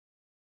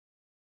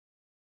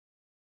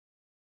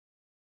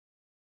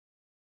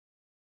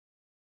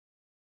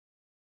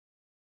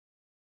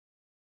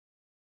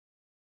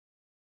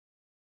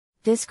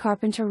This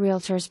Carpenter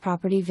Realtors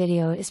property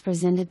video is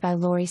presented by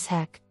Lori's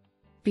Heck.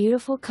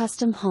 Beautiful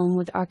custom home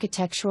with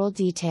architectural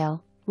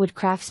detail, wood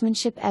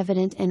craftsmanship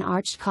evident in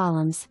arched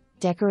columns,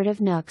 decorative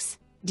nooks,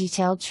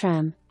 detailed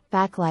trim,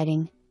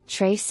 backlighting,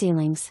 tray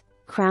ceilings,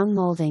 crown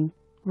molding,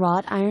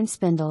 wrought iron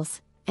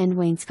spindles, and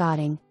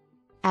wainscoting.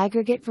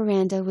 Aggregate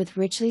veranda with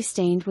richly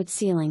stained wood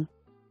ceiling.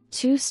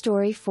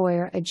 2-story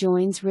foyer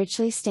adjoins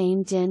richly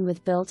stained den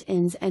with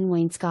built-ins and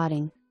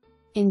wainscoting.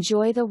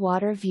 Enjoy the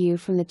water view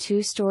from the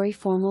 2-story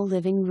formal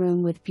living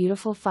room with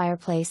beautiful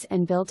fireplace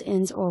and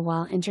built-ins, or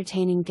while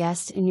entertaining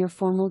guests in your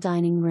formal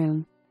dining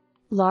room.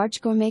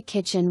 Large gourmet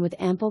kitchen with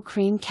ample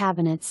cream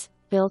cabinets,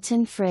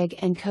 built-in frig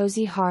and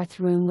cozy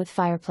hearth room with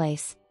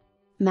fireplace.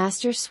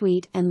 Master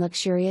suite and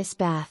luxurious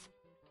bath.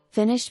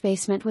 Finished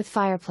basement with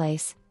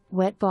fireplace,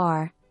 wet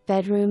bar,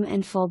 bedroom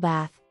and full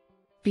bath.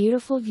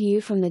 Beautiful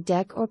view from the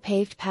deck or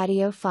paved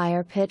patio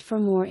fire pit. For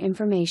more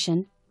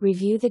information,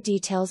 review the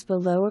details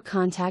below or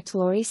contact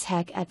Lori's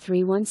Heck at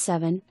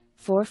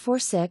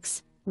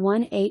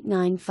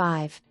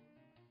 317-446-1895.